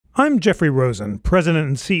I'm Jeffrey Rosen, President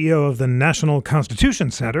and CEO of the National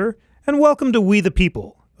Constitution Center, and welcome to We the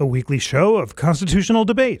People, a weekly show of constitutional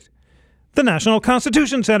debate. The National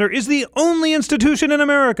Constitution Center is the only institution in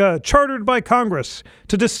America chartered by Congress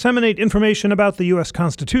to disseminate information about the U.S.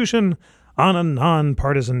 Constitution on a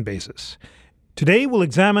nonpartisan basis. Today, we'll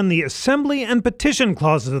examine the Assembly and Petition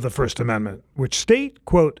clauses of the First Amendment, which state,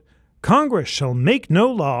 quote, Congress shall make no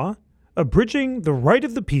law abridging the right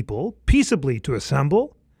of the people peaceably to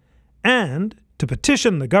assemble and to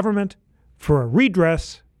petition the government for a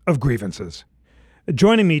redress of grievances.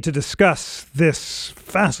 Joining me to discuss this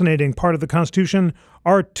fascinating part of the Constitution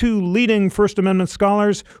are two leading First Amendment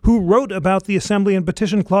scholars who wrote about the Assembly and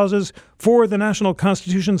Petition clauses for the National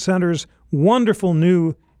Constitution Center's wonderful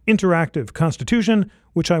new interactive Constitution,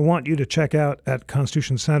 which I want you to check out at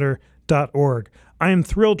constitutioncenter.org. I am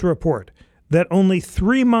thrilled to report that only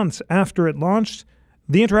 3 months after it launched,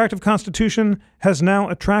 the Interactive Constitution has now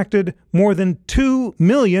attracted more than 2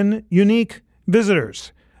 million unique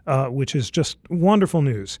visitors, which is just wonderful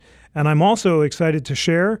news. And I'm also excited to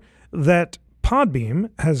share that Podbeam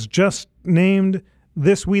has just named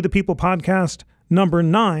this We the People podcast number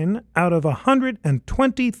 9 out of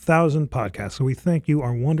 120,000 podcasts. So we thank you,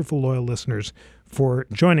 our wonderful loyal listeners, for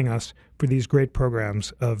joining us for these great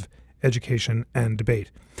programs of education and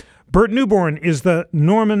debate. Burt Neuborne is the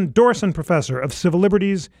Norman Dorson Professor of Civil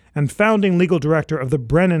Liberties and founding legal director of the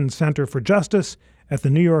Brennan Center for Justice at the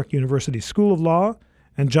New York University School of Law.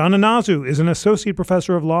 And John Inazu is an associate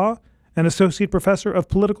professor of law and associate professor of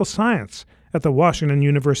political science at the Washington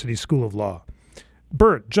University School of Law.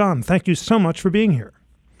 Burt, John, thank you so much for being here.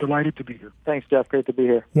 Delighted to be here. Thanks, Jeff. Great to be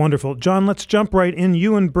here. Wonderful. John, let's jump right in.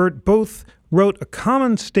 You and Burt both wrote a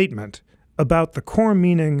common statement about the core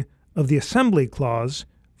meaning of the Assembly Clause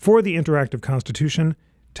for the Interactive Constitution.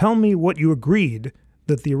 Tell me what you agreed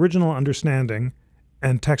that the original understanding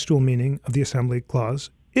and textual meaning of the Assembly Clause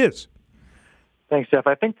is. Thanks, Jeff.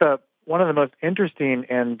 I think one of the most interesting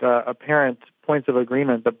and apparent points of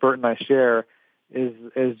agreement that Burt and I share is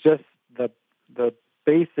just the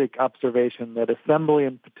basic observation that assembly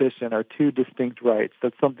and petition are two distinct rights.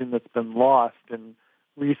 That's something that's been lost in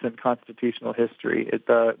recent constitutional history.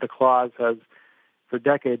 The clause has, for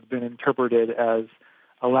decades, been interpreted as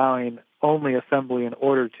allowing only assembly in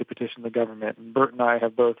order to petition the government. And Burt and I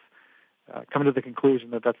have both come to the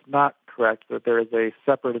conclusion that that's not correct, that there is a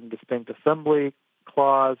separate and distinct assembly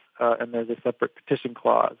clause and there's a separate petition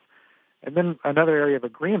clause. And then another area of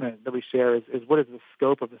agreement that we share is what is the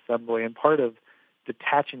scope of assembly? And part of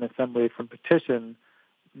detaching assembly from petition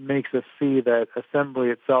makes us see that assembly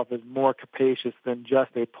itself is more capacious than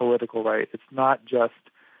just a political right. It's not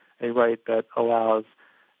just a right that allows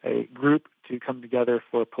a group to come together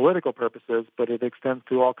for political purposes, but it extends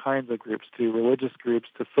to all kinds of groups, to religious groups,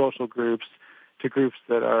 to social groups, to groups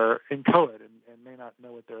that are inchoate and may not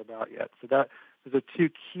know what they're about yet. So that those are two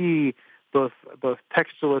key, both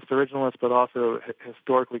textualist, originalist, but also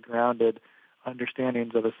historically grounded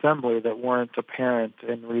understandings of assembly that weren't apparent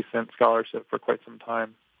in recent scholarship for quite some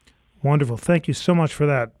time. Wonderful. Thank you so much for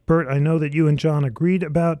that. Burt, I know that you and John agreed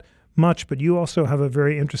about much, but you also have a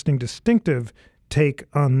very interesting, distinctive take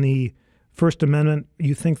on the First Amendment.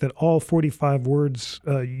 You think that all 45 words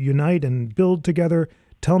unite and build together.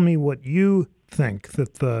 Tell me what you think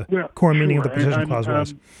that the core meaning of the Petition Clause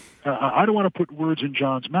was. I don't want to put words in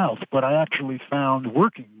John's mouth, but I actually found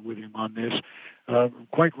working with him on this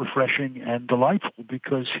quite refreshing and delightful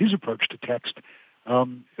because his approach to text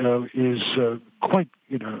is quite,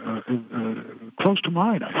 close to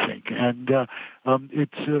mine, I think. And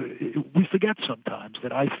we forget sometimes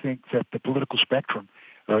that I think that the political spectrum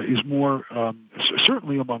is more,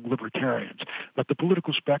 certainly among libertarians, but the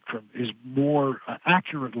political spectrum is more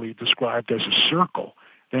accurately described as a circle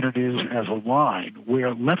than it is as a line,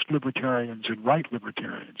 where left libertarians and right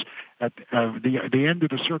libertarians at the end of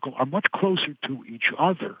the circle are much closer to each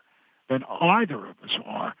other than either of us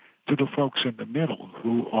are to the folks in the middle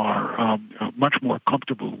who are much more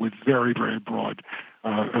comfortable with very, very broad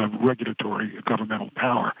regulatory governmental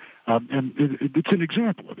power. And it's an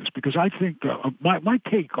example of this because I think my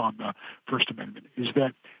take on the First Amendment is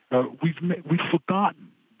that we've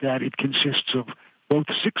forgotten that it consists of both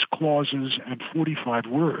 6 clauses and 45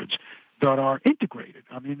 words that are integrated.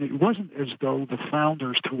 I mean, it wasn't as though the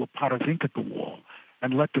founders threw a pot of ink at the wall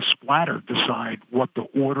and let the splatter decide what the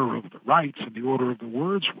order of the rights and the order of the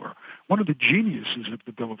words were. One of the geniuses of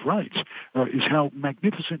the Bill of Rights is how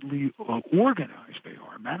magnificently organized they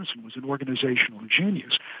are. Madison was an organizational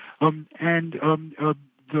genius.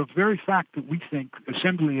 The very fact that we think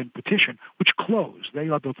assembly and petition, which close, they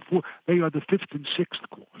are the 5th and 6th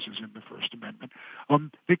clauses in the First Amendment.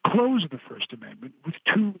 They close the First Amendment with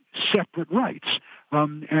 2 separate rights.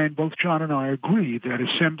 And both John and I agree that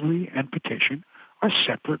assembly and petition are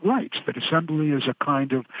separate rights, that assembly is a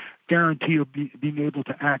kind of guarantee of being able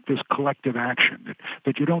to act as collective action,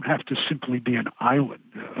 that you don't have to simply be an island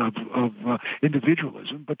of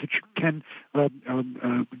individualism, but that you can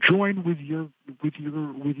join with your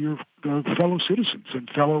fellow citizens and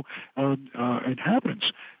fellow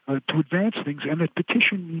inhabitants to advance things, and that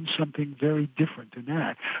petition means something very different than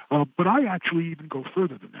that. But I actually even go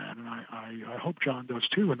further than that, and I hope John does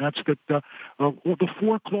too, and that's that all the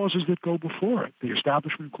four clauses that go before it, the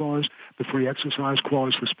Establishment Clause, the Free Exercise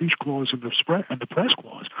Clause, the Speech Clause, and the Press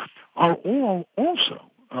Clause, are all also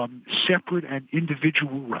separate and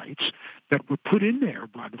individual rights that were put in there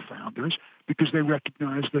by the founders because they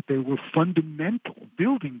recognized that they were fundamental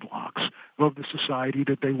building blocks of the society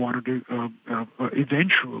that they wanted to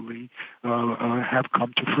eventually have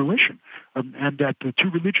come to fruition. And that the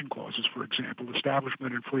two religion clauses, for example,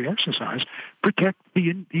 establishment and free exercise, protect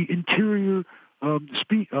the interior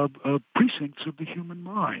precincts of the human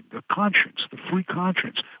mind, the conscience, the free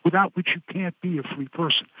conscience, without which you can't be a free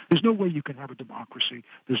person. There's no way you can have a democracy.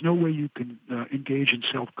 There's no way you can engage in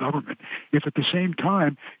self-government if at the same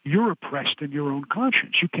time you're oppressed in your own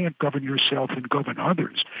conscience. You can't govern yourself and govern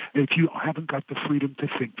others if you haven't got the freedom to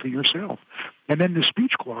think for yourself. And then the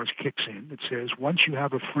speech clause kicks in that says once you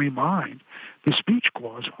have a free mind, the speech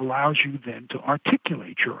clause allows you then to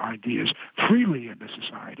articulate your ideas freely in the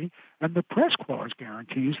society, and the press clause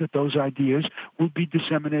guarantees that those ideas will be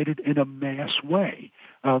disseminated in a mass way.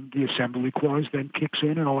 The assembly clause then kicks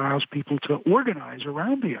in and allows people to organize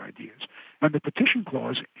around the ideas. And the petition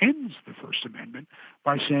clause ends the First Amendment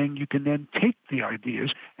by saying you can then take the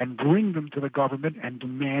ideas and bring them to the government and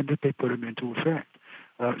demand that they put them into effect.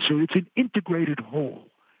 So it's an integrated whole.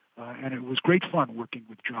 And it was great fun working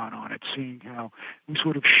with John on it, seeing how we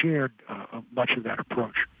sort of shared much of that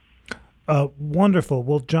approach. Wonderful.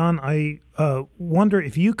 Well, John, I wonder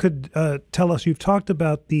if you could tell us, you've talked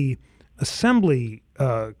about the Assembly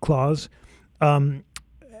Clause.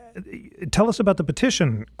 Tell us about the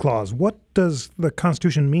Petition Clause. What does the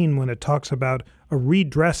Constitution mean when it talks about a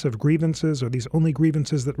redress of grievances? Are these only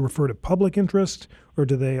grievances that refer to public interest, or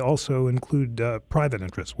do they also include private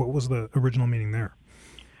interest? What was the original meaning there?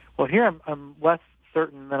 Well, here I'm less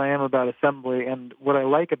certain than I am about assembly, and what I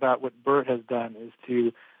like about what Burt has done is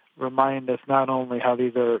to remind us not only how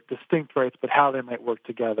these are distinct rights, but how they might work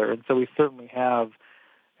together. And so we certainly have,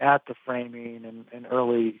 at the framing and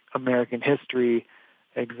early American history,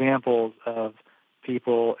 examples of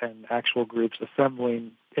people and actual groups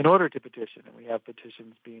assembling in order to petition. And we have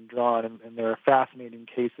petitions being drawn, and there are fascinating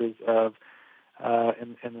cases of,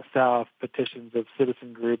 in the South, petitions of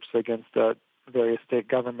citizen groups against various state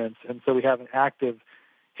governments. And so we have an active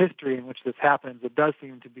history in which this happens. It does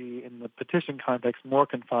seem to be, in the petition context, more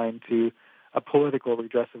confined to a political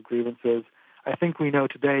redress of grievances. I think we know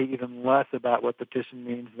today even less about what petition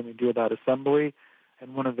means than we do about assembly.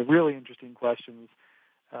 And one of the really interesting questions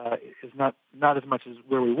is not as much as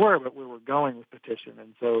where we were, but where we're going with petition.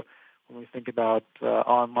 And so when we think about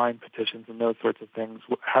online petitions and those sorts of things,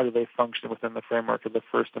 how do they function within the framework of the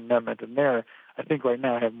First Amendment? And there, I think right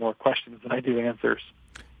now I have more questions than I do answers.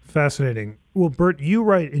 Fascinating. Well, Burt, you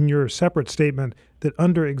write in your separate statement that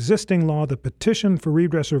under existing law, the Petition for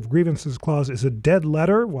Redress of Grievances Clause is a dead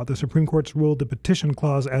letter. While the Supreme Court's ruled the Petition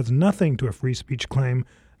Clause adds nothing to a free speech claim,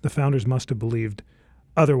 the founders must have believed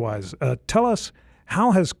otherwise. Tell us,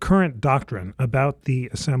 how has current doctrine about the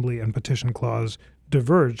Assembly and Petition Clause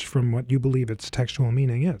diverged from what you believe its textual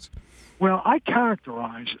meaning is? Well, I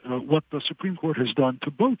characterize what the Supreme Court has done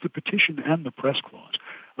to both the Petition and the Press Clause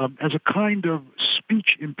as a kind of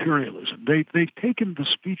speech imperialism. They've taken the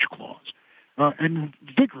Speech Clause and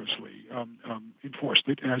vigorously enforced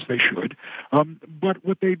it, as they should. But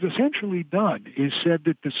what they've essentially done is said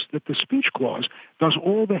that the Speech Clause does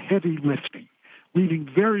all the heavy lifting, leaving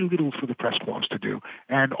very little for the Press Clause to do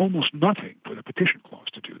and almost nothing for the Petition Clause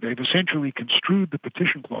to do. They've essentially construed the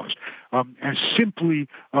Petition Clause as simply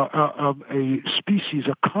a species,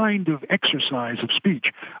 a kind of exercise of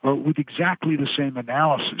speech with exactly the same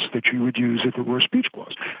analysis that you would use if it were a speech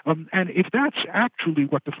clause. And if that's actually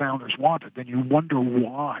what the founders wanted, then you wonder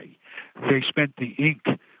why they spent the ink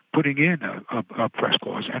putting in a press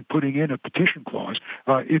clause and putting in a petition clause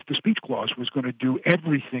if the speech clause was going to do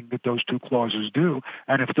everything that those two clauses do,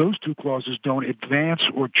 and if those two clauses don't advance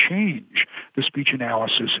or change the speech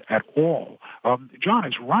analysis at all. John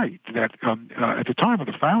is right that at the time of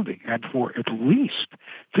the founding and for at least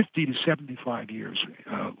 50 to 75 years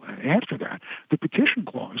after that, the petition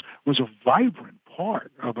clause was a vibrant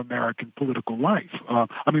part of American political life.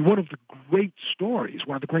 One of the great stories,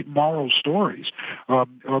 one of the great moral stories of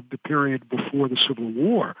the period before the Civil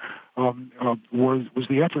War was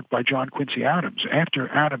the effort by John Quincy Adams. After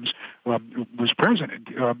Adams was president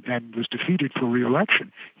and was defeated for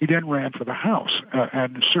re-election, he then ran for the House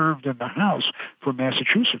and served in the House for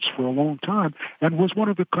Massachusetts for a long time and was one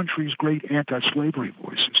of the country's great anti-slavery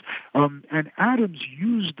voices. And Adams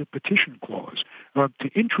used the petition clause to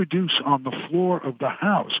introduce on the floor of the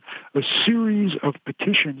House a series of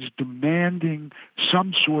petitions demanding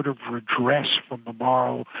some sort of redress from the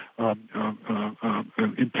moral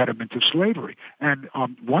impediment of slavery. And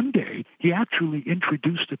one day, he actually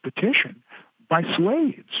introduced a petition by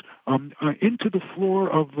slaves into the floor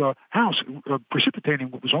of the House,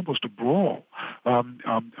 precipitating what was almost a brawl.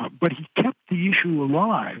 But he kept the issue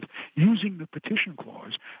alive using the petition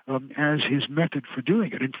clause as his method for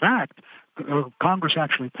doing it. In fact, Congress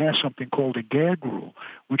actually passed something called a gag rule,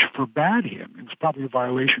 which forbade him, it was probably a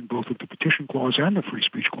violation both of the petition clause and the free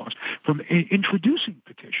speech clause, from introducing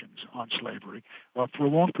petitions on slavery for a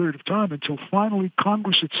long period of time until finally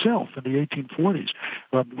Congress itself in the 1840s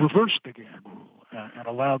reversed the gag rule and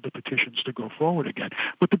allowed the petitions to go forward again.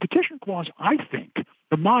 But the petition clause, I think,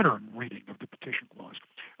 the modern reading of the petition clause,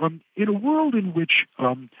 in a world in which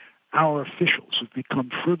our officials have become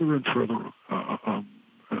further and further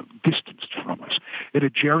distanced from us, in a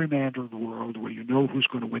gerrymandered world where you know who's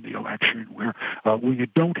going to win the election, where you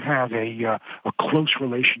don't have a close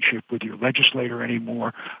relationship with your legislator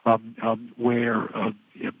anymore, where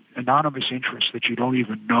anonymous interests that you don't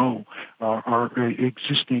even know are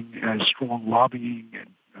existing as strong lobbying and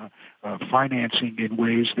financing in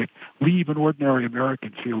ways that leave an ordinary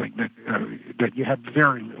American feeling that you have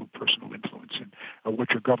very little personal influence in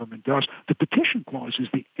what your government does. The petition clause is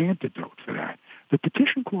the antidote for that. The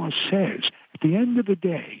petition clause says, at the end of the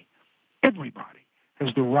day, everybody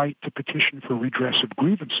has the right to petition for redress of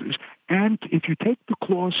grievances, and if you take the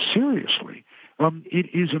clause seriously, it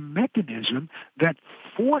is a mechanism that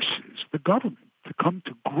forces the government to come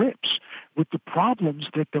to grips with the problems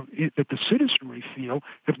that the citizenry feel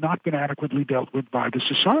have not been adequately dealt with by the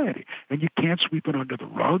society. And you can't sweep it under the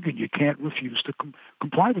rug, and you can't refuse to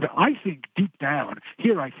comply with it. I think deep down,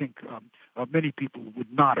 here I think many people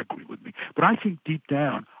would not agree with me, but I think deep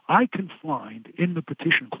down, I can find in the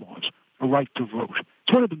petition clause a right to vote.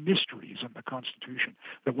 It's one of the mysteries in the Constitution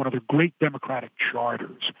that one of the great democratic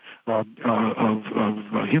charters of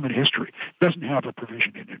human history doesn't have a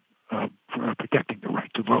provision in it for protecting the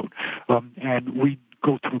right to vote. And we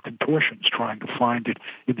go through contortions trying to find it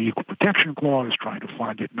in the Equal Protection Clause, trying to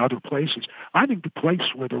find it in other places. I think the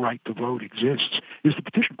place where the right to vote exists is the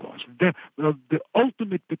petition clause. The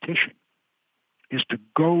ultimate petition is to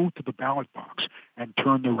go to the ballot box and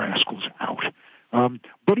turn the rascals out.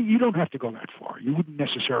 But you don't have to go that far. You wouldn't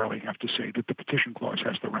necessarily have to say that the petition clause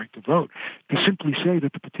has the right to vote. To simply say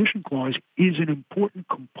that the petition clause is an important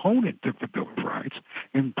component of the Bill of Rights,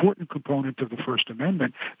 an important component of the First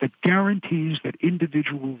Amendment that guarantees that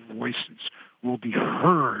individual voices will be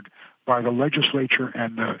heard by the legislature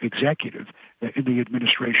and the executive in the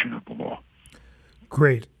administration of the law.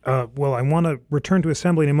 Great. Well, I want to return to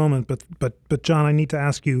assembly in a moment, but John, I need to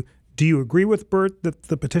ask you, do you agree with Burt that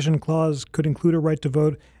the petition clause could include a right to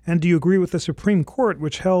vote? And do you agree with the Supreme Court,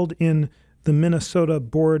 which held in the Minnesota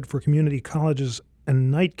Board for Community Colleges and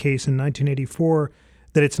Knight case in 1984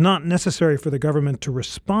 that it's not necessary for the government to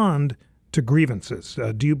respond to grievances?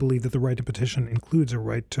 Do you believe that the right to petition includes a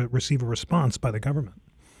right to receive a response by the government?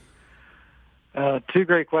 Two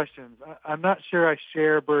great questions. I'm not sure I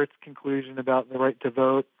share Burt's conclusion about the right to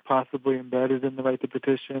vote possibly embedded in the right to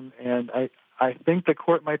petition, and I think the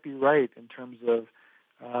court might be right in terms of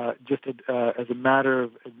as a matter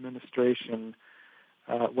of administration,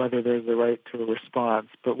 whether there's a right to a response.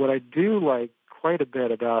 But what I do like quite a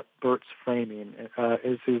bit about Burt's framing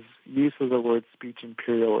is his use of the word speech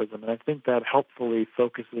imperialism, and I think that helpfully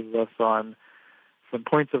focuses us on some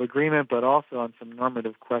points of agreement, but also on some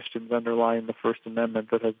normative questions underlying the First Amendment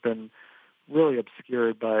that have been really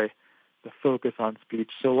obscured by the focus on speech.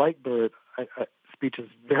 So like Burt, speech is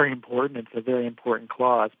very important. It's a very important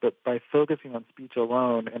clause, but by focusing on speech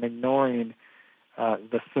alone and ignoring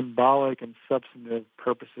the symbolic and substantive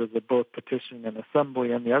purposes of both petition and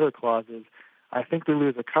assembly and the other clauses, I think we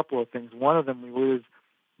lose a couple of things. One of them, we lose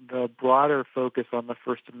the broader focus on the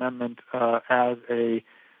First Amendment as a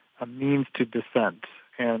means to dissent,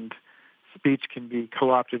 and speech can be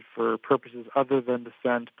co-opted for purposes other than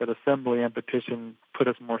dissent, but assembly and petition put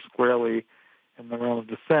us more squarely in the realm of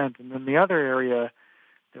dissent. And then the other area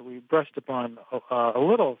that we brushed upon a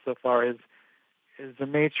little so far is the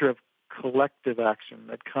nature of collective action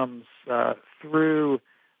that comes through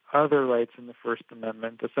other rights in the First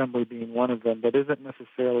Amendment, assembly being one of them, that isn't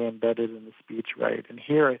necessarily embedded in the speech right. And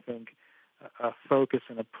here I think a focus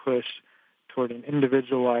and a push toward an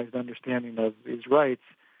individualized understanding of these rights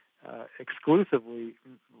exclusively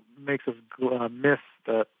makes us miss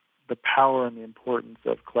the power and the importance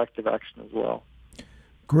of collective action as well.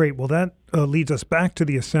 Great. Well, that leads us back to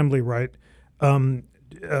the assembly right.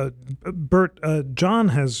 Bert, John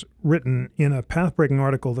has written in a path-breaking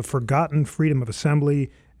article, The Forgotten Freedom of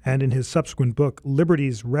Assembly, and in his subsequent book,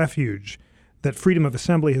 Liberty's Refuge, that freedom of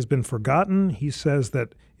assembly has been forgotten. He says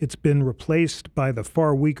that it's been replaced by the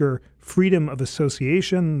far weaker freedom of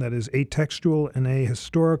association that is atextual and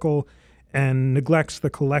ahistorical and neglects the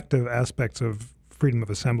collective aspects of freedom of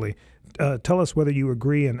assembly. Tell us whether you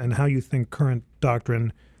agree and how you think current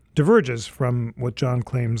doctrine diverges from what John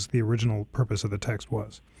claims the original purpose of the text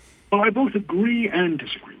was. Well, I both agree and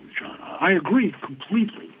disagree with John. I agree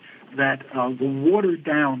completely that the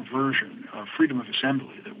watered-down version of freedom of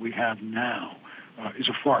assembly that we have now is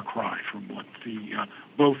a far cry from what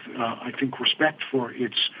I think, respect for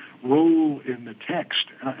its role in the text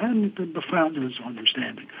and the founders'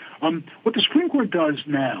 understanding. What the Supreme Court does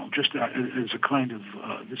now, just as a kind of,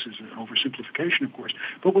 this is an oversimplification, of course,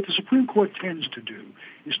 but what the Supreme Court tends to do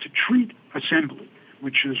is to treat assembly,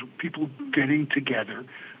 which is people getting together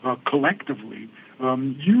collectively,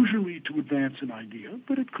 usually to advance an idea,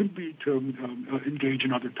 but it could be to engage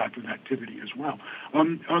in other type of activity as well.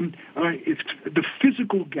 It's the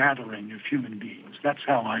physical gathering of human beings. That's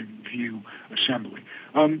how I view assembly.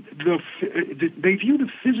 They view the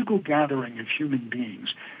physical gathering of human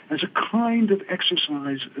beings as a kind of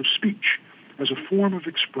exercise of speech, as a form of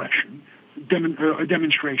expression, a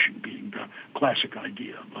demonstration being the classic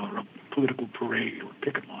idea, or a political parade or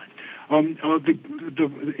picket line.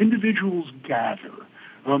 The individuals gather,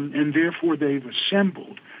 and therefore they've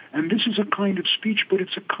assembled. And this is a kind of speech, but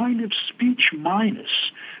it's a kind of speech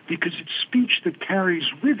minus, because it's speech that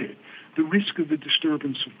carries with it the risk of the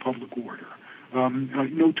disturbance of public order.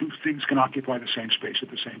 No two things can occupy the same space at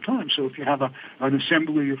the same time. So if you have an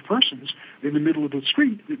assembly of persons in the middle of the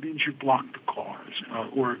street, it means you block the cars.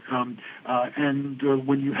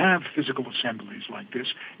 When you have physical assemblies like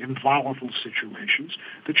this in volatile situations,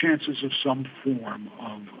 the chances of some form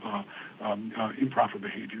of improper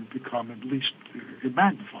behavior become at least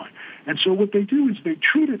magnified. And so what they do is they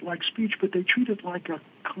treat it like speech, but they treat it like a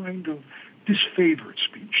kind of disfavored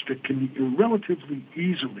speech that can relatively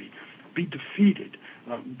easily be defeated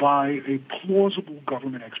by a plausible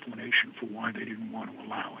government explanation for why they didn't want to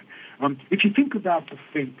allow it. If you think about the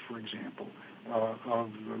fate, for example, of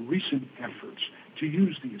recent efforts to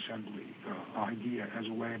use the assembly idea as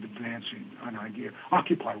a way of advancing an idea,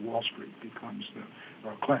 Occupy Wall Street becomes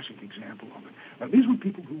the classic example of it. These were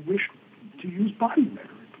people who wished to use body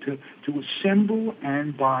rhetoric, to assemble,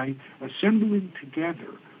 and by assembling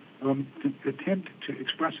together, to attempt to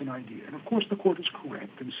express an idea. And of course the court is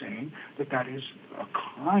correct in saying that is a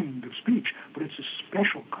kind of speech, but it's a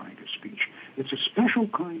special kind of speech. It's a special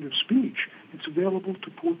kind of speech. It's available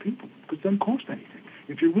to poor people because it doesn't cost anything.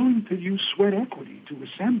 If you're willing to use sweat equity to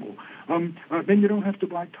assemble, then you don't have to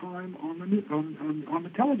buy time on the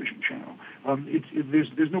television channel.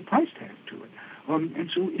 There's no price tag to it.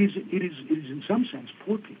 And so it is in some sense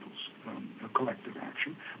poor people's collective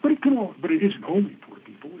action, but it isn't only poor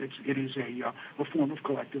people. It is a form of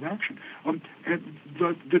collective action. And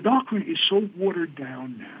the doctrine is so watered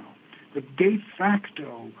down now that de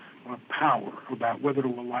facto power about whether to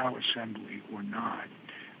allow assembly or not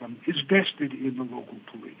is vested in the local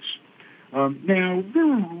police. Now,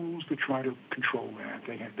 there are rules that try to control that.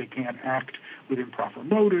 They can't act with improper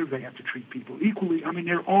motive. They have to treat people equally. I mean,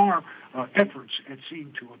 there are efforts at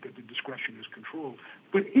seeing to it that the discretion is controlled.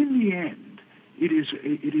 But in the end, it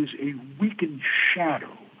is a weakened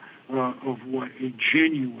shadow of what a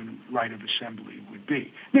genuine right of assembly would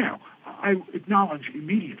be. Now, I acknowledge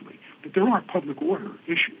immediately that there are public order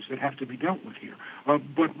issues that have to be dealt with here.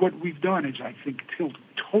 But what we've done is, I think, tilt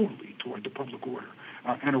totally toward the public order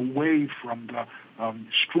and away from the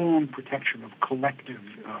strong protection of collective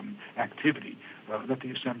activity that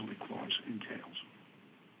the Assembly Clause entails.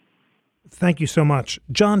 Thank you so much.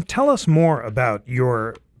 John, tell us more about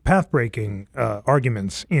your path-breaking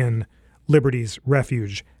arguments in Liberty's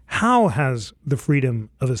Refuge. How has the freedom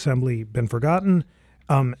of assembly been forgotten,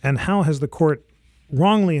 and how has the court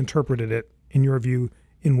wrongly interpreted it, in your view,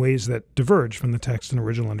 in ways that diverge from the text and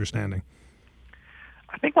original understanding?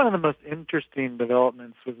 I think one of the most interesting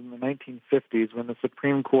developments was in the 1950s when the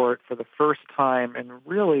Supreme Court, for the first time and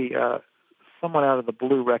really somewhat out of the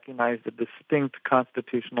blue, recognized a distinct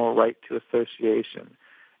constitutional right to association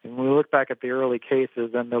And when we look back at the early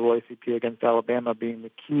cases, NAACP against Alabama being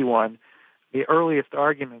the key one, the earliest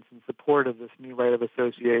arguments in support of this new right of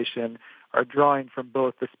association are drawing from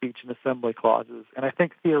both the speech and assembly clauses. And I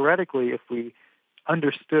think theoretically, if we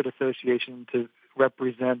understood association to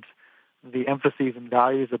represent the emphases and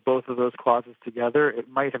values of both of those clauses together, it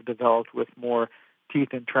might have developed with more teeth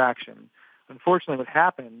and traction. Unfortunately, what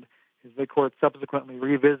happened is the court subsequently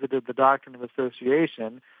revisited the doctrine of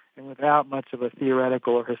association, and without much of a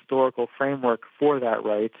theoretical or historical framework for that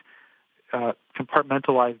right,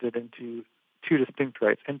 compartmentalized it into two distinct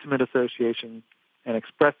rights, intimate association and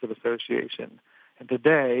expressive association. And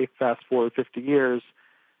today, fast forward 50 years,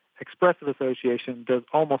 expressive association does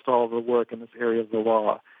almost all of the work in this area of the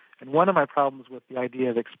law. And one of my problems with the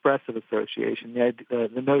idea of expressive association,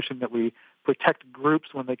 the notion that we protect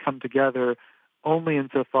groups when they come together only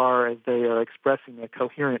insofar as they are expressing a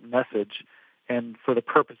coherent message and for the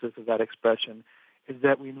purposes of that expression, is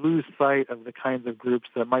that we lose sight of the kinds of groups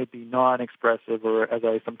that might be non-expressive or, as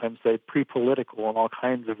I sometimes say, pre-political in all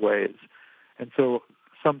kinds of ways. And so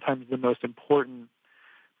sometimes the most important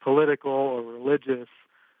political or religious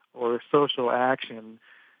or social action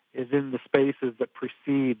is in the spaces that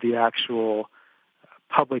precede the actual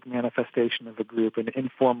public manifestation of a group in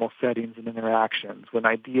informal settings and interactions, when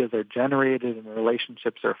ideas are generated and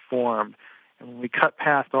relationships are formed. And when we cut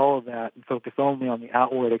past all of that and focus only on the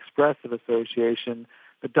outward expressive association,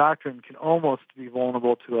 the doctrine can almost be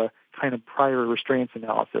vulnerable to a kind of prior restraints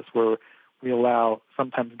analysis where we allow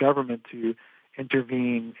sometimes government to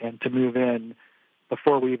intervene and to move in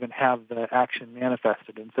before we even have the action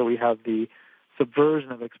manifested. And so we have the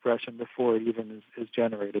subversion of expression before it even is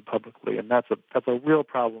generated publicly. And that's a real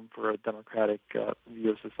problem for a democratic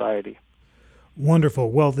view of society.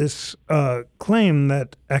 Wonderful. Well, this claim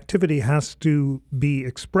that activity has to be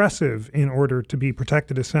expressive in order to be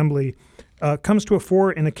protected assembly comes to a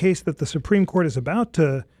fore in a case that the Supreme Court is about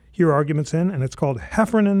to hear arguments in, and it's called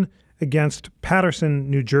Heffernan against Paterson,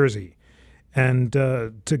 New Jersey. And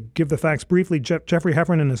to give the facts briefly, Jeffrey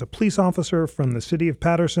Heffernan is a police officer from the city of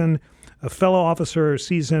Paterson. A fellow officer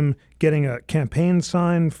sees him getting a campaign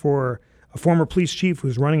sign for a former police chief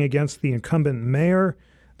who's running against the incumbent mayor.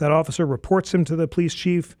 That officer reports him to the police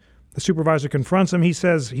chief. The supervisor confronts him. He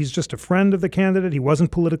says he's just a friend of the candidate. He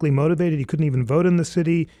wasn't politically motivated. He couldn't even vote in the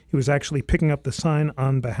city. He was actually picking up the sign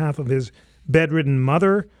on behalf of his bedridden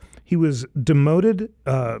mother. He was demoted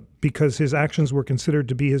because his actions were considered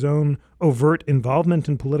to be his own overt involvement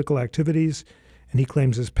in political activities, and he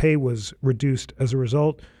claims his pay was reduced as a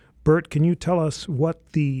result. Bert, can you tell us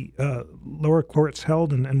what the lower courts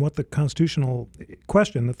held and what the constitutional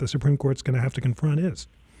question that the Supreme Court's going to have to confront is?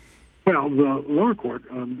 Well, the lower court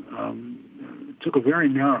took a very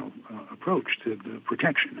narrow approach to the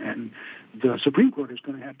protection, and the Supreme Court is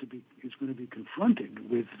going to be confronted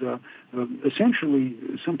with essentially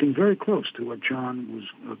something very close to what John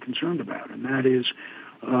was concerned about, and that is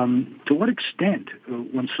to what extent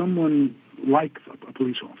when someone like a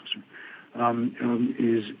police officer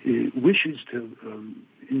wishes to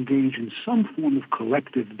engage in some form of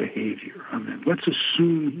collective behavior. I mean, let's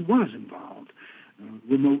assume he was involved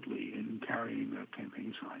remotely in carrying a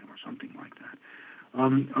campaign sign or something like that.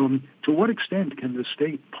 To what extent can the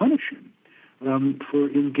state punish him for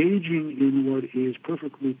engaging in what is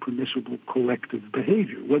perfectly permissible collective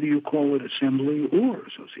behavior, whether you call it assembly or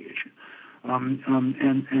association?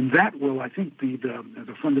 And that will, I think, be the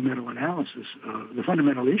fundamental analysis, the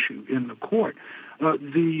fundamental issue in the court. What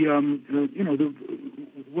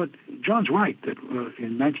John's right that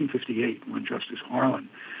in 1958, when Justice Harlan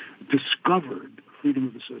discovered freedom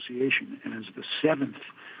of association as the seventh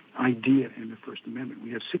idea in the First Amendment.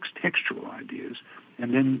 We have six textual ideas,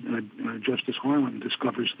 and then Justice Harlan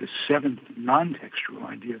discovers the seventh non-textual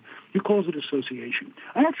idea. He calls it association.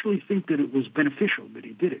 I actually think that it was beneficial that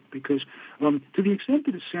he did it because to the extent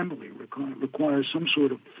that assembly requires some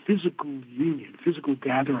sort of physical union, physical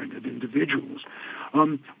gathering of individuals,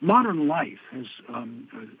 modern life has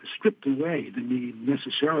stripped away the need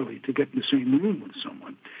necessarily to get in the same room with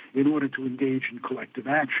someone in order to engage in collective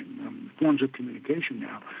action. Forms of communication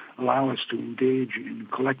now allow us to engage in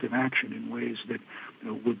collective action in ways that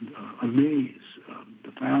would amaze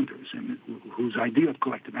the founders, and whose idea of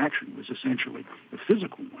collective action was essentially a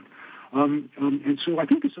physical one. And so I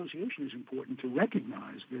think association is important to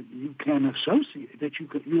recognize that you can associate, that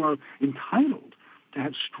you are entitled to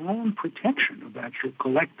have strong protection about your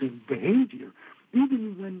collective behavior,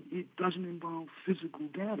 even when it doesn't involve physical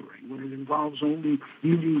gathering, when it involves only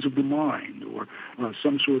unions of the mind or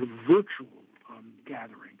some sort of virtual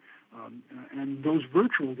gathering. And those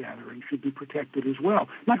virtual gatherings should be protected as well.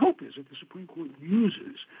 My hope is that the Supreme Court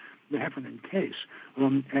uses the Heffernan case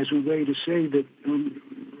as a way to say that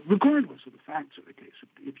regardless of the facts of the case,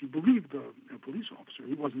 if you believe the police officer,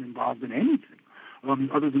 he wasn't involved in anything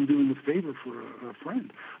other than doing a favor for a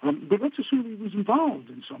friend. But let's assume he was involved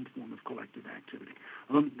in some form of collective activity.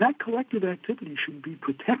 That collective activity should be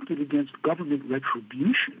protected against government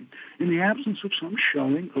retribution in the absence of some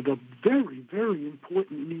showing of a very, very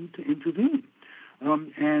important need to intervene.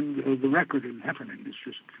 And the record in Heffernan is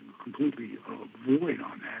just completely void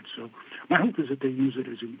on that. So my hope is that they use it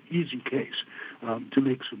as an easy case to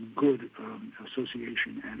make some good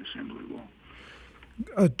association and assembly law.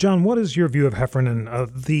 John, what is your view of Heffernan?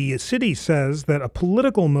 The city says that a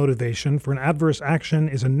political motivation for an adverse action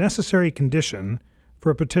is a necessary condition for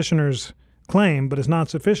a petitioner's claim, but is not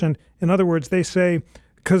sufficient. In other words, they say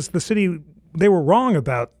because the city, they were wrong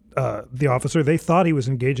about the officer. They thought he was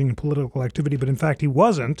engaging in political activity, but in fact he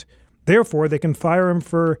wasn't. Therefore, they can fire him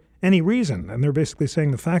for any reason. And they're basically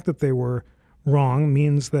saying the fact that they were wrong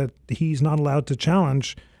means that he's not allowed to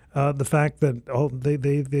challenge the fact that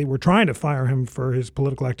they were trying to fire him for his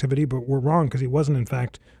political activity, but were wrong because he wasn't, in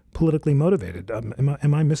fact, politically motivated.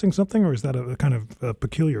 Am I missing something, or is that a kind of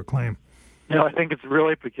peculiar claim? No, I think it's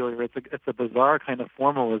really peculiar. It's a bizarre kind of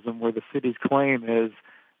formalism where the city's claim is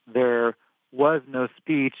there was no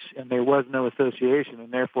speech and there was no association,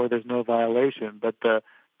 and therefore there's no violation. But the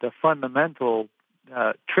fundamental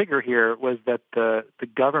trigger here was that the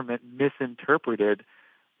government misinterpreted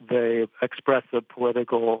the expressive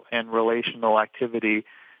political and relational activity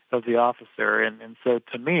of the officer. And so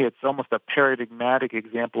to me, it's almost a paradigmatic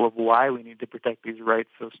example of why we need to protect these rights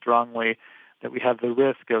so strongly, that we have the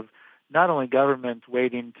risk of not only government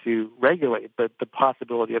waiting to regulate, but the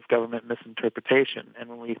possibility of government misinterpretation. And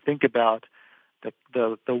when we think about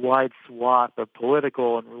the wide swath of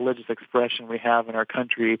political and religious expression we have in our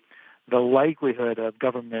country, the likelihood of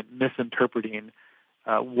government misinterpreting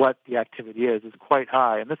what the activity is quite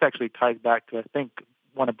high. And this actually ties back to, I think,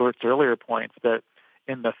 one of Bert's earlier points, that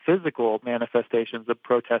in the physical manifestations of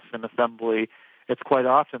protests and assembly, it's quite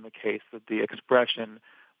often the case that the expression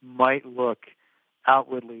might look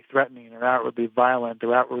outwardly threatening or outwardly violent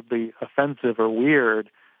or outwardly offensive or weird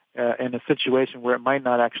in a situation where it might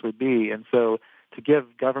not actually be. And so to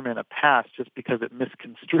give government a pass just because it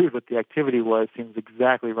misconstrued what the activity was seems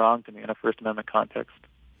exactly wrong to me in a First Amendment context.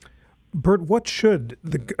 Bert, what should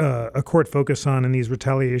a court focus on in these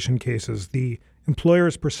retaliation cases? The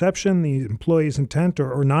employer's perception, the employee's intent,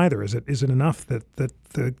 or neither? Is it enough that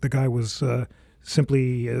the guy was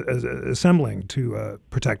simply assembling to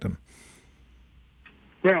protect him?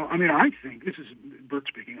 Well, I mean, I think, this is Bert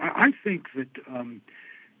speaking, I think that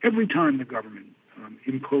every time the government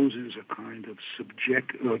imposes a kind of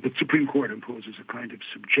the Supreme Court imposes a kind of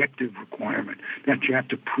subjective requirement that you have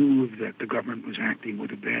to prove that the government was acting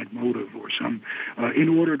with a bad motive or some, in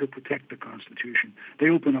order to protect the Constitution, they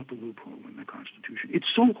open up a loophole in the Constitution. It's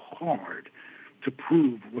so hard to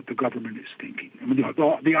prove what the government is thinking. I mean,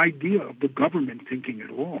 the idea of the government thinking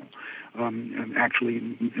at all, and actually,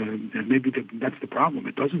 maybe that's the problem.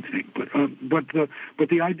 It doesn't think, but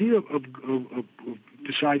the idea of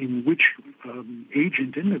deciding which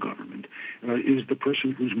agent in the government is the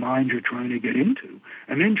person whose mind you're trying to get into,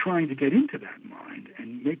 and then trying to get into that mind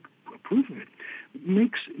and make proof of it,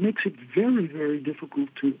 makes it very, very difficult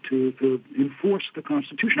to enforce the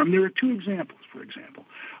Constitution. I mean, there are two examples, for example.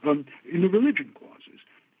 In the religion clauses,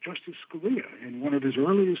 Justice Scalia, in one of his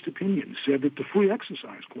earliest opinions, said that the Free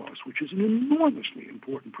Exercise Clause, which is an enormously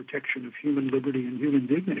important protection of human liberty and human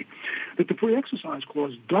dignity, that the Free Exercise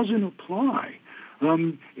Clause doesn't apply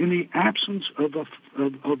in the absence of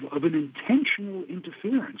an intentional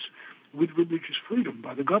interference with religious freedom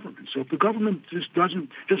by the government. So if the government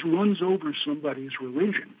just runs over somebody's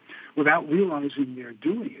religion without realizing they're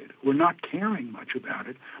doing it or not caring much about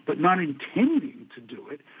it, but not intending to do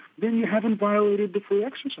it, then you haven't violated the Free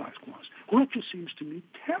Exercise Clause. Well, that just seems to me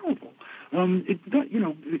terrible.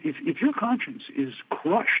 If your conscience is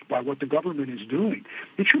crushed by what the government is doing,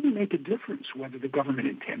 it shouldn't make a difference whether the government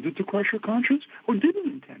intended to crush your conscience or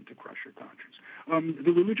didn't intend to crush your conscience.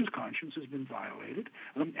 The religious conscience has been violated,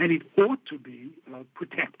 and it ought to be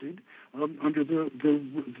protected under the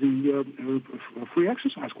Free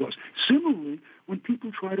Exercise Clause. Similarly, when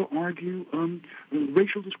people try to argue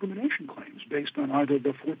racial discrimination claims based on either the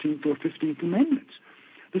 14th or 15th Amendments,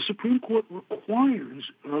 the Supreme Court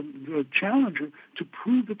requires the challenger to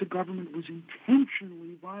prove that the government was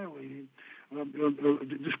intentionally violating,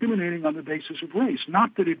 discriminating on the basis of race.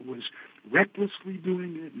 Not that it was recklessly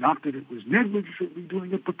doing it, not that it was negligently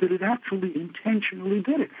doing it, but that it actually intentionally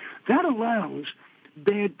did it. That allows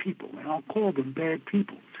bad people, and I'll call them bad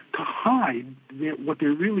people, to hide what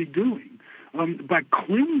they're really doing by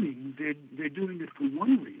claiming they're doing it for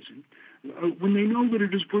one reason, when they know that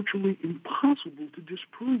it is virtually impossible to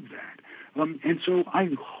disprove that. And so I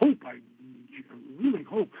really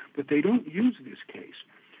hope that they don't use this case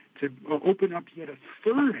to open up yet a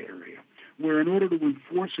third area where, in order to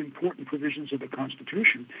enforce important provisions of the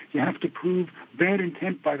Constitution, you have to prove bad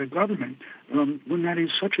intent by the government when that is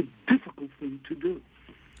such a difficult thing to do.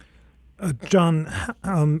 John,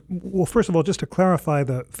 well, first of all, just to clarify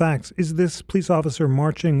the facts, is this police officer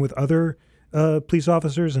marching with other police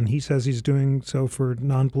officers, and he says he's doing so for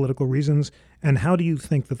non-political reasons? And how do you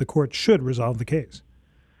think that the court should resolve the case?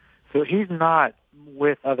 So he's not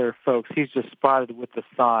with other folks. He's just spotted with the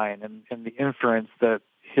sign, and the inference that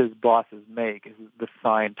his bosses make is the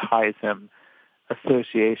sign ties him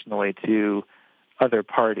associationally to other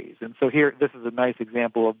parties. And so here, this is a nice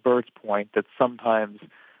example of Bert's point that sometimes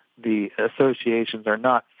the associations are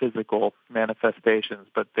not physical manifestations,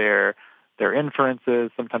 but they're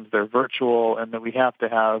inferences, sometimes they're virtual, and that we have to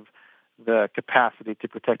have the capacity to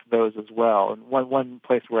protect those as well. And one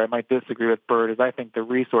place where I might disagree with Bert is I think the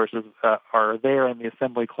resources are there in the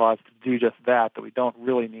Assembly Clause to do just that we don't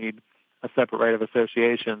really need a separate right of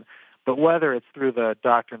association. But whether it's through the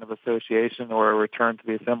doctrine of association or a return to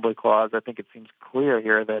the Assembly Clause, I think it seems clear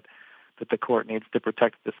here that the court needs to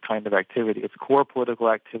protect this kind of activity. It's core political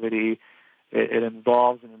activity. It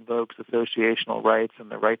involves and invokes associational rights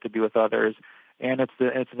and the right to be with others. And it's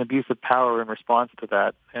an abuse of power in response to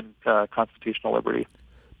that and constitutional liberty.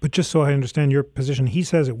 But just so I understand your position, he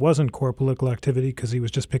says it wasn't core political activity because he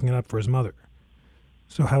was just picking it up for his mother.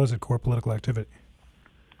 So how is it core political activity?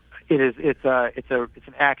 It is. It's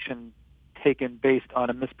an action taken based on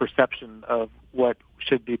a misperception of what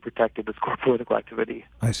should be protected as core political activity.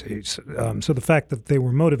 I see. So the fact that they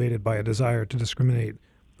were motivated by a desire to discriminate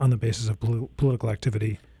on the basis of political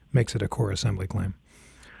activity makes it a core assembly claim.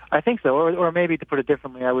 I think so, or maybe to put it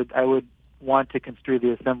differently, I would want to construe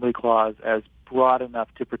the Assembly Clause as broad enough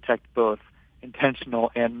to protect both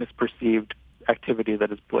intentional and misperceived activity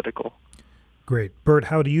that is political. Great. Bert,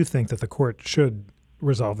 how do you think that the court should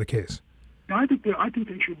resolve the case? I think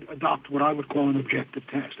they should adopt what I would call an objective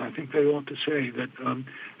test. I think they ought to say that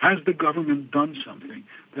has the government done something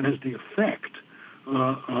that has the effect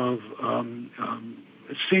of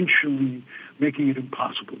essentially making it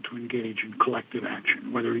impossible to engage in collective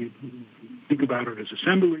action, whether you think about it as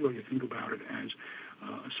assembly or you think about it as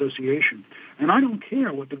association. And I don't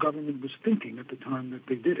care what the government was thinking at the time that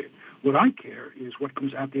they did it. What I care is what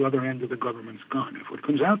comes out the other end of the government's gun. If what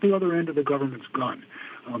comes out the other end of the government's gun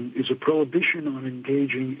is a prohibition on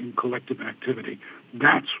engaging in collective activity,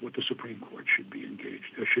 that's what the Supreme Court should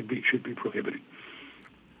be prohibiting.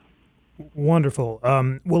 Wonderful.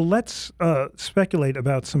 Well, let's speculate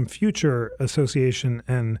about some future association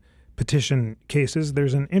and petition cases.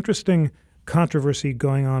 There's an interesting controversy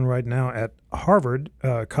going on right now at Harvard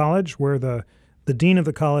College, where the dean of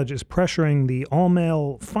the college is pressuring the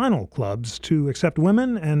all-male final clubs to accept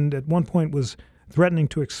women, and at one point was threatening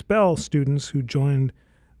to expel students who joined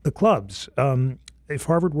the clubs. If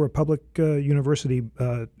Harvard were a public university,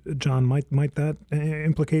 John, might that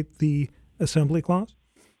implicate the Assembly Clause?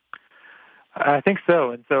 I think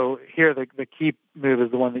so. And so here the key move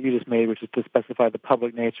is the one that you just made, which is to specify the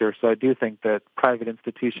public nature. So I do think that private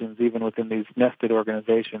institutions, even within these nested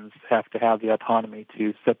organizations, have to have the autonomy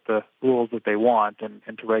to set the rules that they want and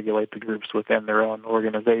to regulate the groups within their own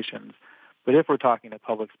organizations. But if we're talking a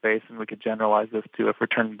public space, and we could generalize this to a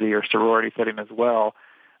fraternity or sorority setting as well,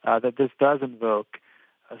 that this does invoke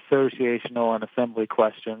associational and assembly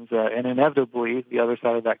questions. And inevitably, the other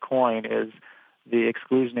side of that coin is the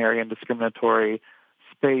exclusionary and discriminatory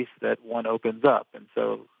space that one opens up. And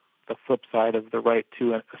so the flip side of the right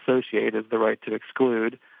to associate is the right to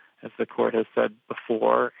exclude, as the court has said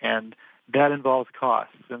before, and that involves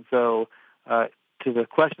costs. And so to the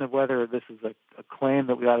question of whether this is a claim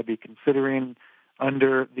that we ought to be considering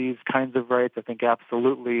under these kinds of rights, I think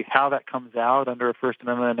absolutely. How that comes out under a First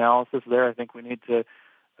Amendment analysis there, I think we need to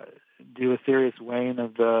do a serious weighing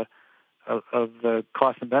of the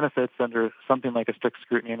costs and benefits under something like a strict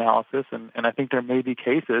scrutiny analysis. And I think there may be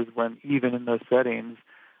cases when even in those settings,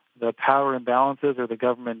 the power imbalances or the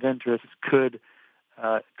government interests could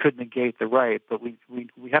negate the right. But we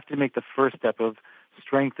have to make the first step of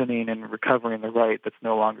strengthening and recovering the right that's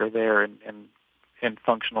no longer there in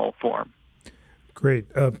functional form. Great.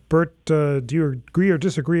 Bert, do you agree or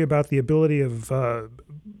disagree about the ability of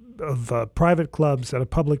private clubs at a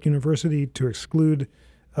public university to exclude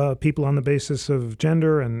people on the basis of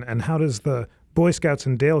gender, and how does the Boy Scouts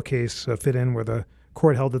and Dale case fit in, where the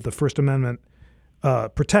court held that the First Amendment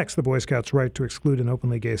protects the Boy Scouts' right to exclude an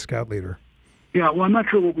openly gay scout leader. Yeah, well, I'm not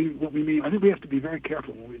sure what we mean. I think we have to be very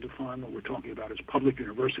careful when we define what we're talking about as public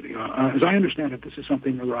university. As I understand it, this is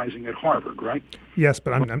something arising at Harvard, right? Yes,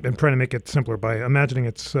 but I'm trying to make it simpler by imagining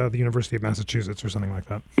it's the University of Massachusetts or something like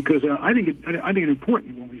that. Because I think it's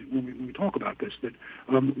important when we talk about this that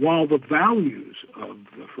while the values of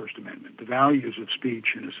the First Amendment, the values of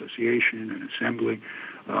speech and association and assembly,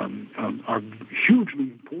 are hugely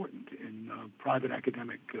important in private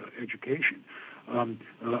academic education.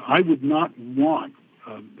 I would not want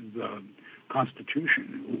the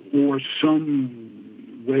Constitution or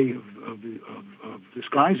some way of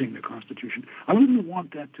disguising the Constitution. I wouldn't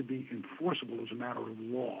want that to be enforceable as a matter of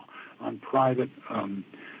law on private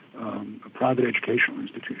educational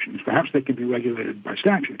institutions. Perhaps they could be regulated by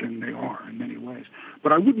statute, and they are in many ways.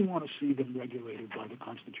 But I wouldn't want to see them regulated by the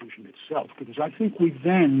Constitution itself, because I think we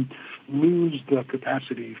then lose the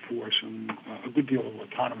capacity for a good deal of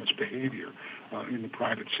autonomous behavior in the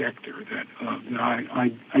private sector that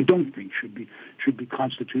I don't think should be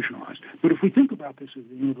constitutionalized. But if we think about this at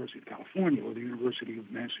the University of California or the University of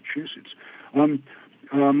Massachusetts,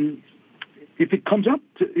 if it comes up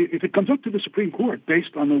to the Supreme Court,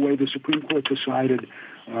 based on the way the Supreme Court decided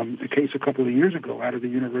a case a couple of years ago out of the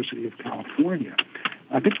University of California,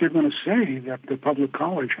 I think they're going to say that the public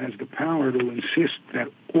college has the power to insist that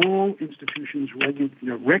all institutions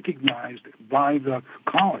recognized by the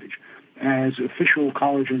college as official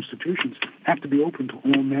college institutions have to be open to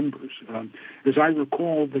all members. As I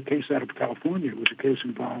recall, the case out of California was a case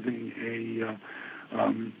involving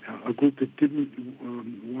a group that didn't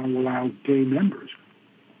want to allow gay members.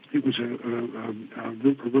 It was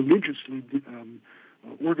a religiously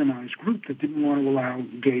organized group that didn't want to allow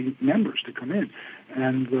gay members to come in,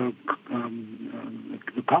 and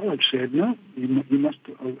the college said, no, you must.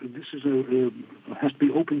 This has to be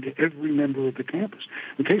open to every member of the campus.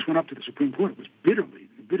 The case went up to the Supreme Court. It was a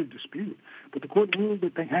bitter dispute, but the court ruled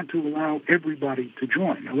that they had to allow everybody to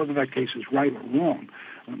join. Now, whether that case is right or wrong,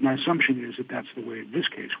 my assumption is that that's the way this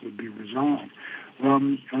case would be resolved.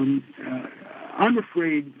 I'm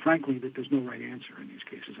afraid, frankly, that there's no right answer in these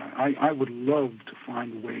cases. I would love to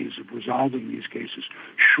find ways of resolving these cases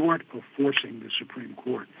short of forcing the Supreme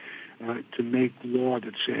Court to make law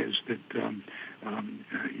that says that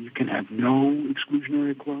you can have no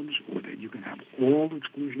exclusionary clubs or that you can have all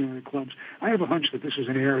exclusionary clubs. I have a hunch that this is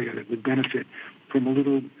an area that would benefit from a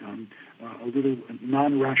little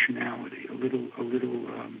non-rationality, a little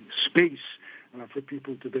space for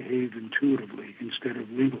people to behave intuitively instead of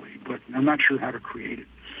legally, but I'm not sure how to create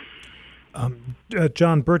it.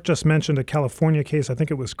 John, Bert just mentioned a California case. I think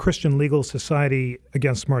it was Christian Legal Society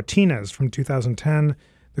against Martinez from 2010.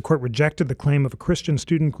 The court rejected the claim of a Christian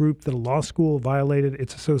student group that a law school violated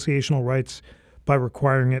its associational rights by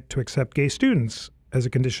requiring it to accept gay students as a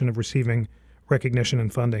condition of receiving recognition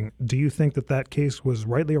and funding. Do you think that case was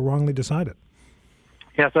rightly or wrongly decided?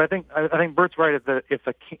 Yeah, so I think Bert's right that if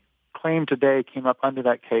a claim today came up under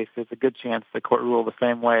that case, there's a good chance the court ruled the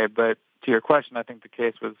same way. But to your question, I think the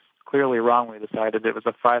case was clearly wrongly decided. It was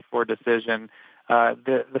a 5-4 decision.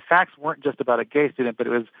 The facts weren't just about a gay student, but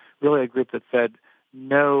it was really a group that said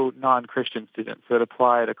no non-Christian students. So it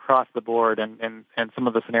applied across the board, and some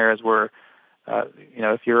of the scenarios were,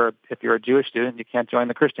 if you're a Jewish student, you can't join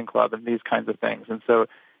the Christian club and these kinds of things. And so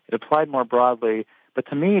it applied more broadly. But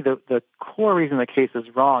to me, the core reason the case is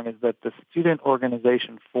wrong is that the student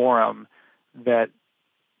organization forum that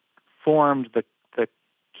formed the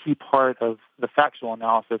key part of the factual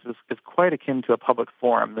analysis is quite akin to a public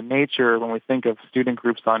forum. The nature, when we think of student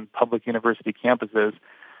groups on public university campuses,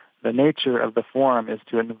 the nature of the forum is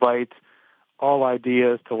to invite all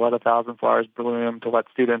ideas, to let 1,000 flowers bloom, to let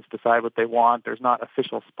students decide what they want. There's not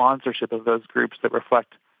official sponsorship of those groups that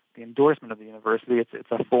reflect the endorsement of the university. It's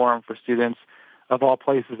a forum for students of all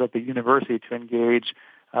places at the university to engage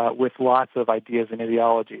with lots of ideas and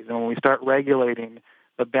ideologies. And when we start regulating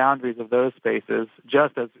the boundaries of those spaces,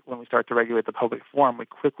 just as when we start to regulate the public forum, we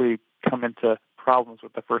quickly come into problems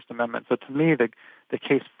with the First Amendment. So to me, the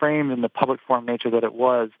case framed in the public forum nature that it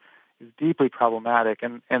was is deeply problematic.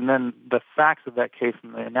 And then the facts of that case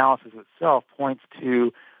and the analysis itself points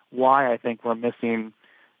to why I think we're missing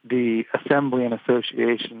the assembly and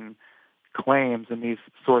association claims in these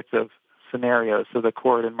sorts of scenarios. So the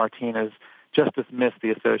court in Martinez just dismissed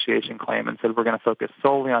the association claim and said we're going to focus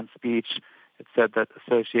solely on speech. It said that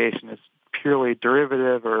association is purely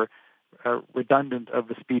derivative or redundant of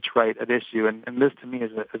the speech right at issue. And this, to me,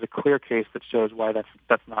 is a clear case that shows why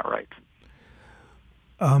that's not right.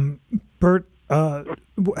 Bert?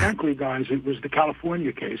 Frankly, guys, it was the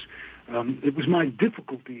California case. It was my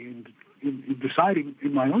difficulty in in deciding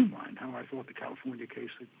in my own mind how I thought the California case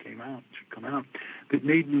that should come out, that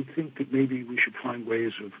made me think that maybe we should find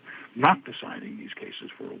ways of not deciding these cases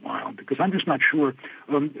for a while, because I'm just not sure.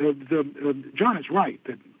 John is right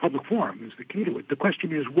that public forum is the key to it. The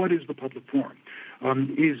question is, what is the public forum?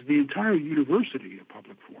 Is the entire university a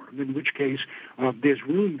public forum, in which case there's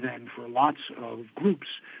room then for lots of groups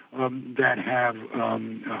that have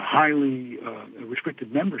highly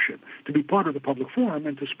restricted membership to be part of the public forum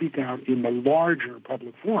and to speak out in the larger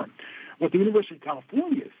public forum. What the University of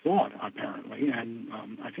California thought, apparently, and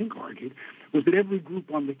I think argued, was that every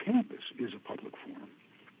group on the campus is a public forum.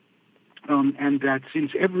 And that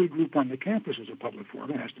since every group on the campus is a public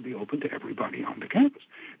forum, it has to be open to everybody on the campus.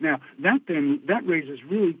 Now, that raises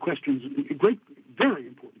really questions, very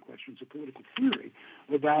important questions of political theory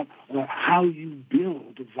about how you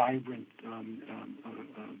build a vibrant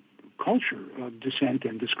culture of dissent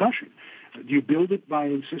and discussion. Do you build it by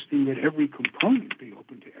insisting that every component be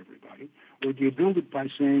open to everybody, or do you build it by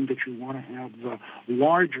saying that you want to have the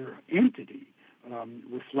larger entity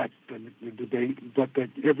reflect the debate, but that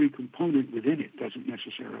every component within it doesn't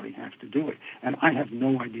necessarily have to do it? And I have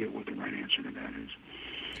no idea what the right answer to that is.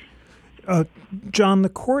 John, the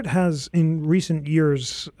court has in recent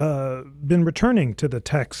years been returning to the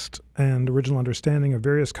text and original understanding of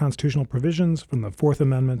various constitutional provisions, from the Fourth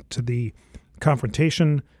Amendment to the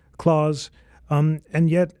Confrontation Clause. And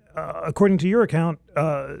yet, according to your account,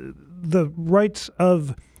 the rights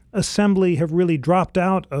of assembly have really dropped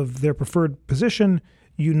out of their preferred position.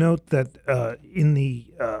 You note that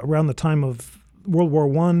around the time of World War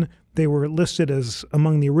I, they were listed as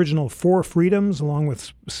among the original four freedoms, along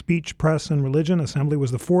with speech, press, and religion. Assembly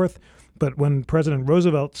was the fourth. But when President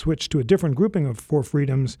Roosevelt switched to a different grouping of four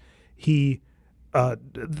freedoms, the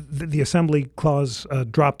Assembly Clause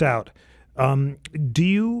dropped out. Do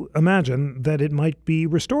you imagine that it might be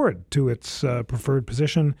restored to its preferred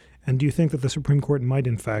position? And do you think that the Supreme Court might,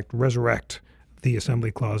 in fact, resurrect the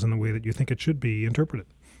Assembly Clause in the way that you think it should be interpreted?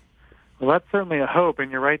 Well, that's certainly a hope, and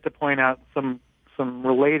you're right to point out some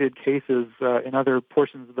related cases in other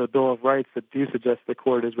portions of the Bill of Rights that do suggest the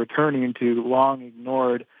court is returning to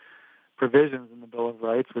long-ignored provisions in the Bill of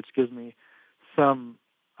Rights, which gives me some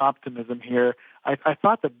optimism here. I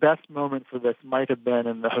thought the best moment for this might have been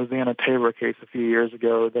in the Hosanna Tabor case a few years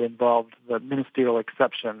ago that involved the ministerial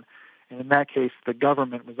exception. And in that case, the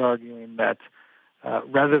government was arguing that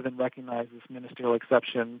rather than recognize this ministerial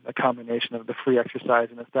exception, a combination of the free exercise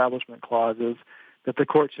and establishment clauses, that the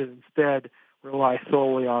court should instead rely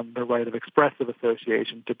solely on the right of expressive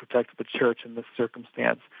association to protect the church in this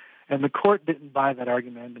circumstance. And the court didn't buy that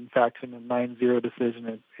argument. In fact, in a 9-0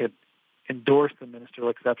 decision, it endorsed the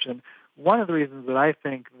ministerial exception. One of the reasons that I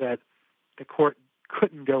think that the court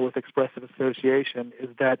couldn't go with expressive association is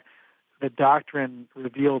that the doctrine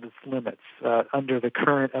revealed its limits. Under the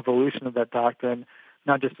current evolution of that doctrine,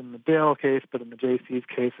 not just in the Dale case, but in the J.C.'s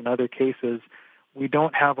case and other cases, we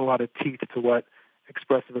don't have a lot of teeth to what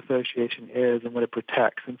expressive association is and what it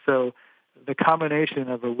protects. And so the combination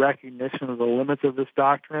of a recognition of the limits of this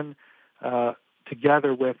doctrine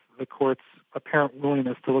together with the court's apparent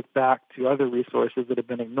willingness to look back to other resources that have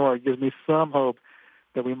been ignored gives me some hope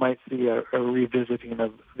that we might see a revisiting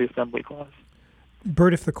of the Assembly Clause.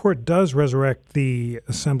 Bert, if the court does resurrect the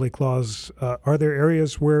Assembly Clause, are there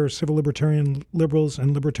areas where civil libertarian liberals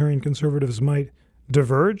and libertarian conservatives might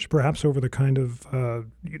diverge, perhaps over the kind of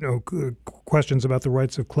questions about the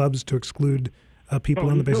rights of clubs to exclude people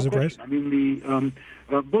on the basis of race? I mean,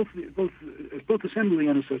 both assembly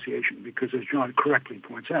and association, because as John correctly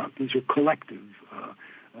points out, these are collective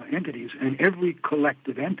entities, and every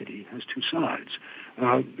collective entity has two sides.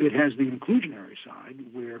 It has the inclusionary side,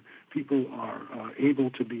 where people are able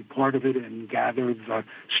to be part of it and gather the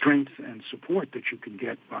strength and support that you can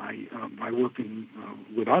get by working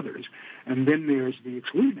with others. And then there's the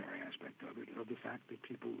exclusionary aspect of it, of the fact that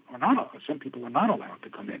some people are not allowed to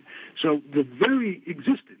come in. So the very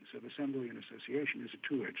existence of assembly and association is a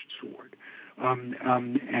two-edged sword.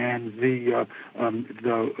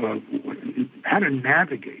 How to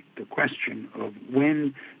navigate the question of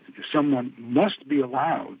when someone must be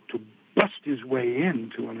allowed to bust his way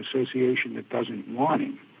into an association that doesn't want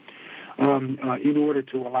him, in order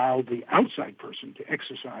to allow the outside person to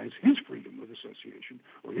exercise his freedom of association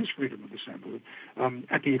or his freedom of assembly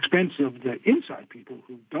at the expense of the inside people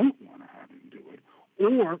who don't want to have him do it,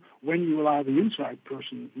 or when you allow the inside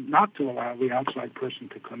person not to allow the outside person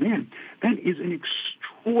to come in. That is an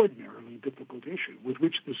extraordinarily difficult issue with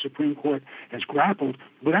which the Supreme Court has grappled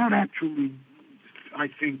without actually, I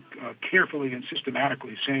think, carefully and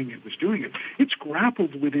systematically saying it was doing it. It's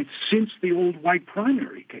grappled with it since the old white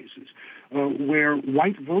primary cases, where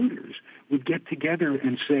white voters would get together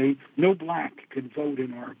and say, no black can vote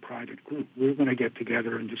in our private group. We're going to get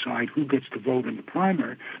together and decide who gets to vote in the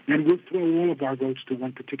primary, and we'll throw all of our votes to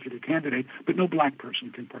one particular candidate, but no black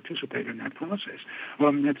person can participate in that process.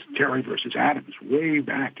 That's Terry versus Adams, way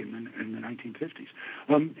back in the 1950s.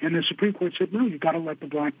 And the Supreme Court said, no, you've got to let the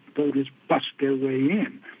black voters bust their way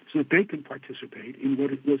in so that they can participate in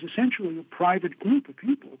what was essentially a private group of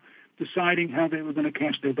people deciding how they were going to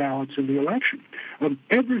cast their ballots in the election.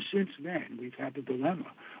 Ever since then, we've had the dilemma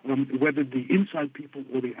whether the inside people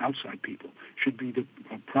or the outside people should be the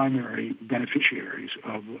primary beneficiaries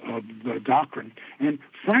of the doctrine. And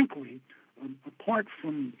frankly, apart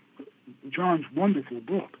from John's wonderful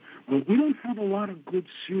book, we don't have a lot of good,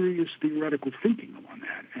 serious theoretical thinking on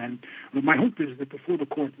that. And my hope is that before the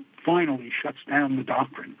court finally shuts down the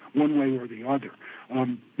doctrine, one way or the other,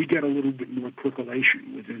 we get a little bit more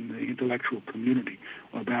percolation within the intellectual community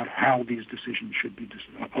about how these decisions should be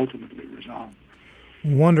ultimately resolved.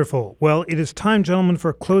 Wonderful. Well, it is time, gentlemen,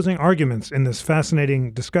 for closing arguments in this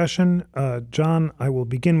fascinating discussion. John, I will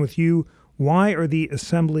begin with you. Why are the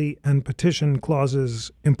assembly and petition clauses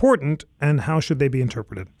important, and how should they be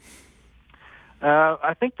interpreted?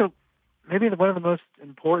 I think maybe one of the most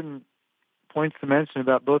important points to mention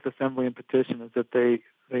about both assembly and petition is that they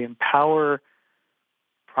empower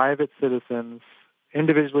private citizens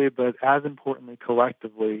individually, but as importantly,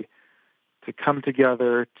 collectively, to come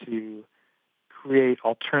together to create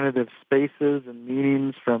alternative spaces and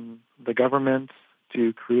meetings from the government,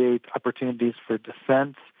 to create opportunities for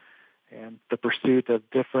dissent and the pursuit of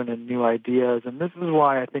different and new ideas. And this is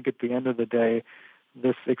why I think at the end of the day,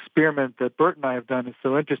 this experiment that Bert and I have done is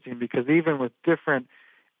so interesting, because even with different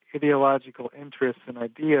ideological interests and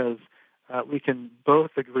ideas, we can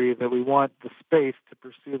both agree that we want the space to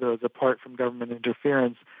pursue those apart from government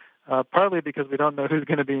interference, partly because we don't know who's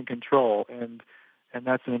going to be in control, and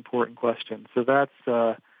that's an important question. So that's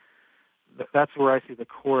where I see the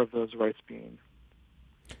core of those rights being.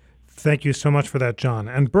 Thank you so much for that, John.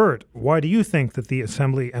 And Bert, why do you think that the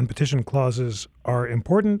assembly and petition clauses are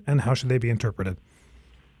important, and how should they be interpreted?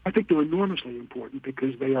 I think they're enormously important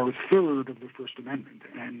because they are a third of the First Amendment.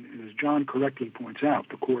 And as John correctly points out,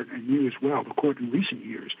 the court, and you as well, the court in recent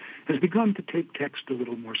years has begun to take text a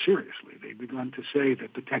little more seriously. They've begun to say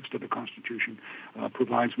that the text of the Constitution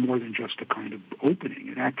provides more than just a kind of opening.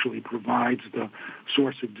 It actually provides the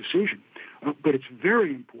source of decision. But it's very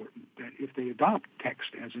important that if they adopt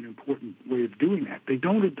text as an important way of doing that, they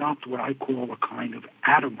don't adopt what I call a kind of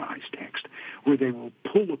atomized text, where they will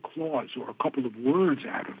pull a clause or a couple of words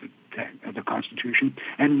out of the Constitution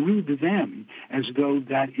and read them as though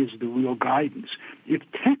that is the real guidance. If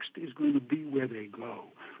text is going to be where they go,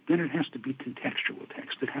 then it has to be contextual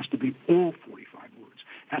text. It has to be all 45 words.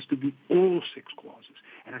 It has to be all 6 clauses.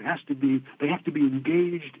 And they have to be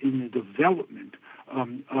engaged in the development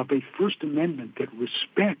of a First Amendment that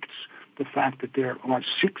respects the fact that there are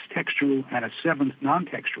 6 textual and a 7th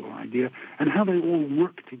non-textual idea, and how they all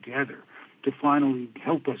work together to finally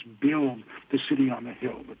help us build the city on the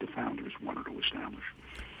hill that the founders wanted to establish.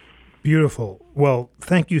 Beautiful. Well,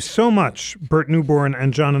 thank you so much, Bert Neuborne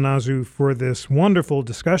and John Inazu, for this wonderful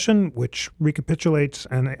discussion, which recapitulates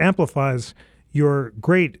and amplifies your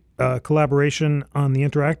great collaboration on the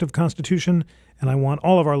Interactive Constitution. And I want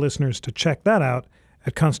all of our listeners to check that out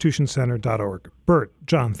at constitutioncenter.org. Bert,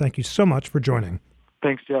 John, thank you so much for joining.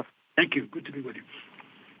 Thanks, Jeff. Thank you. Good to be with you.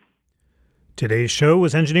 Today's show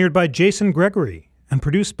was engineered by Jason Gregory and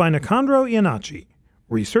produced by Nicandro Iannacci.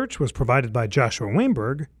 Research was provided by Joshua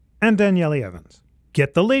Weinberg and Danielle Evans.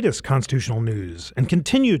 Get the latest constitutional news and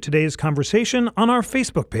continue today's conversation on our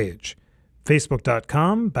Facebook page,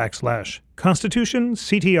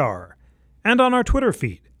 facebook.com/ConstitutionCTR, and on our Twitter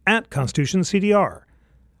feed @ConstitutionCTR.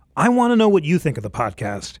 I want to know what you think of the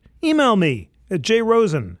podcast. Email me at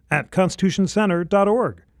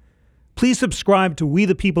jrosen@constitutioncenter.org. Please subscribe to We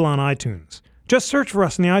the People on iTunes. Just search for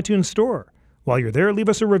us in the iTunes store. While you're there, leave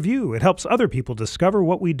us a review. It helps other people discover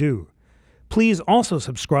what we do. Please also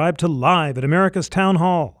subscribe to Live at America's Town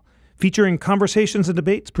Hall, featuring conversations and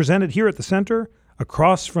debates presented here at the Center,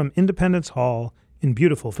 across from Independence Hall in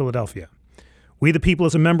beautiful Philadelphia. We the People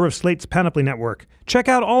is a member of Slate's Panoply Network. Check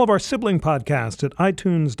out all of our sibling podcasts at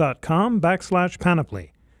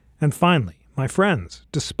itunes.com/panoply. And finally, my friends,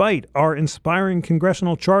 despite our inspiring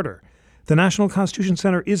congressional charter, the National Constitution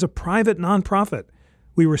Center is a private nonprofit.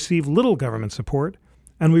 We receive little government support,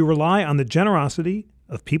 and we rely on the generosity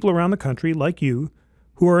of people around the country like you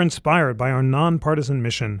who are inspired by our nonpartisan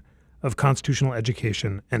mission of constitutional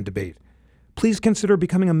education and debate. please consider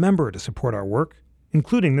becoming a member to support our work,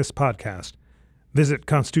 including this podcast. Visit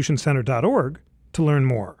constitutioncenter.org to learn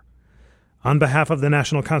more. On behalf of the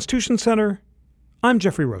National Constitution Center, I'm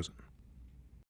Jeffrey Rosen.